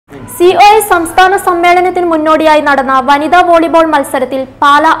COA സംസ്ഥാന സമ്മേളനത്തിന് മുന്നോടിയായി നടന്ന വനിതാ വോളിബോൾ മത്സരത്തിൽ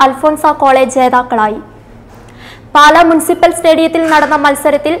പാല അൽഫോൻസ കോളേജ് ജേതാക്കളായി. പാല മുനിസിപ്പൽ സ്റ്റേഡിയത്തിൽ നടന്ന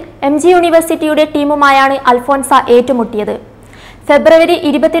മത്സരത്തിൽ MG യൂണിവേഴ്സിറ്റിയുടെ ടീമുമായാണ് അൽഫോൻസ ഏറ്റുമുട്ടിയത്. ഫെബ്രുവരി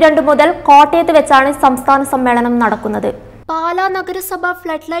 22 മുതൽ കോട്ടയത്ത് വെച്ചാണ് സംസ്ഥാന സമ്മേളനം നടക്കുന്നത്. പാല നഗരസഭ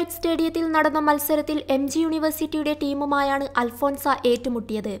ഫ്ലഡ് ലൈറ്റ് സ്റ്റേഡിയത്തിൽ നടന്ന മത്സരത്തിൽ MG യൂണിവേഴ്സിറ്റിയുടെ ടീമുമായാണ് അൽഫോൻസ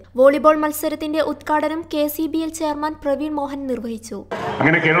ഏറ്റുമുട്ടിയത്. വോളിബോൾ മത്സരത്തിന്റെ ഉദ്ഘാടനം KCBL ചെയർമാൻ പ്രവീൺ മോഹൻ നിർവഹിച്ചു.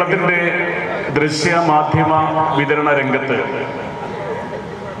 അങ്ങനെ കേരളത്തിന്റെ ദൃശ്യ മാധ്യമ വിതരണ രംഗത്ത്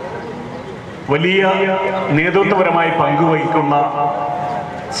വലിയ നേതൃത്വപരമായി പങ്കുവഹിക്കുന്ന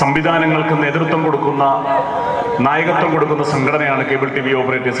സംവിധാനങ്ങൾക്ക് നേതൃത്വം കൊടുക്കുന്ന നായകത്വം കൊടുക്കുന്ന സംഘടനയാണ് കേബിൾ TV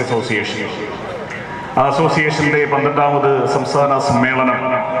ഓപ്പറേറ്റേഴ്സ് അസോസിയേഷൻ. ആ അസോസിയേഷന്റെ 12ാമത് സംസ്ഥാന സമ്മേളനം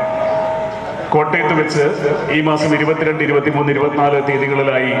കോട്ടയത്ത് വെച്ച് ഈ മാസം 22, 23, 24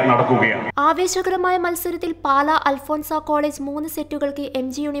 തീയതികളിലായി നടക്കുകയാണ്. ആവേശകരമായ മത്സരത്തിൽ പാല അൽഫോൻസ കോളേജ് 3 സെറ്റുകൾക്ക്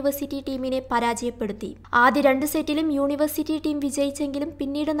MG യൂണിവേഴ്സിറ്റി ടീമിനെ പരാജയപ്പെടുത്തി. ആദ്യ 2 സെറ്റിലും യൂണിവേഴ്സിറ്റി ടീം വിജയിച്ചെങ്കിലും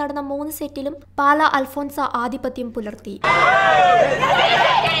പിന്നീട് നടന്ന 3 സെറ്റിലും പാല അൽഫോൻസ ആധിപത്യം പുലർത്തി.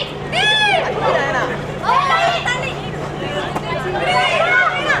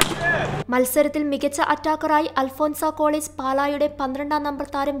 മത്സരത്തിൽ മികച്ച അറ്റാക്കറായി അൽഫോൻസ കോളേജ് പാലായുടെ 12ാം നമ്പർ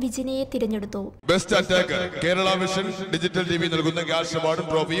താരം വിജിനയെ തിരഞ്ഞെടുത്തു. Best attacker Kerala vision digital TV നൽകുന്ന ക്യാഷ് അവാർഡും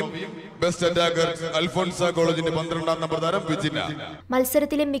ട്രോഫിയും ബെസ്റ്റ് അറ്റാക്കർ അൽഫോൻസ കോളേജിന്റെ 12ാം നമ്പർ താരം വിജിന.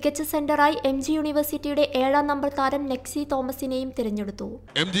 മത്സരത്തിലെ മികച്ച സെന്ററായി MG യൂണിവേഴ്സിറ്റിയുടെ 7ാം നമ്പർ താരം നെക്സി തോമസിനെയും തിരഞ്ഞെടുത്തു.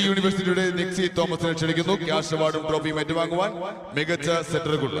 MG യൂണിവേഴ്സിറ്റിയുടെ നെക്സി തോമസിനെ ക്ഷണിക്കുന്നു ക്യാഷ് അവാർഡും ട്രോഫിയും ഏറ്റുവാങ്ങുവാൻ മികച്ച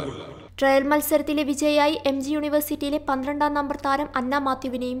സെന്ററുകൾ. ട്രയൽ മത്സരത്തിലെ വിജയായി MG യൂണിവേഴ്സിറ്റിയിലെ 12ാം നമ്പർ താരം അന്ന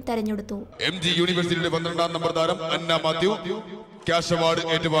മാത്യുവിനെയും തെരഞ്ഞെടുത്തു. MG യൂണിവേഴ്സിറ്റിയുടെ 12ാം നമ്പർ താരം അന്ന മാത്യു ക്യാഷ് അവാർഡ്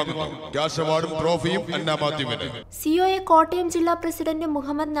ഏറ്റുവാങ്ങുന്നു. ക്യാഷ് അവാർഡും ട്രോഫിയും അന്ന മാത്യുവിന്. COA കോട്ടയം ജില്ലാ പ്രസിഡന്റ്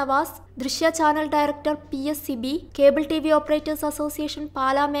മുഹമ്മദ് നവാസ്, ദൃശ്യ channel director PS Sibi, cable TV operators association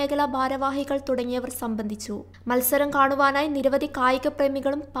Pala മേഖലാ ഭാരവാഹികൾ തുടങ്ങിയവർ സംബന്ധിച്ചു. മത്സരം കാണുവാനായി നിരവധി കായിക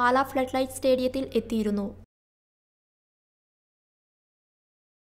പ്രേമികളും പാലാ ഫ്ലഡ് ലൈറ്റ് സ്റ്റേഡിയത്തിൽ എത്തിയിരുന്നു.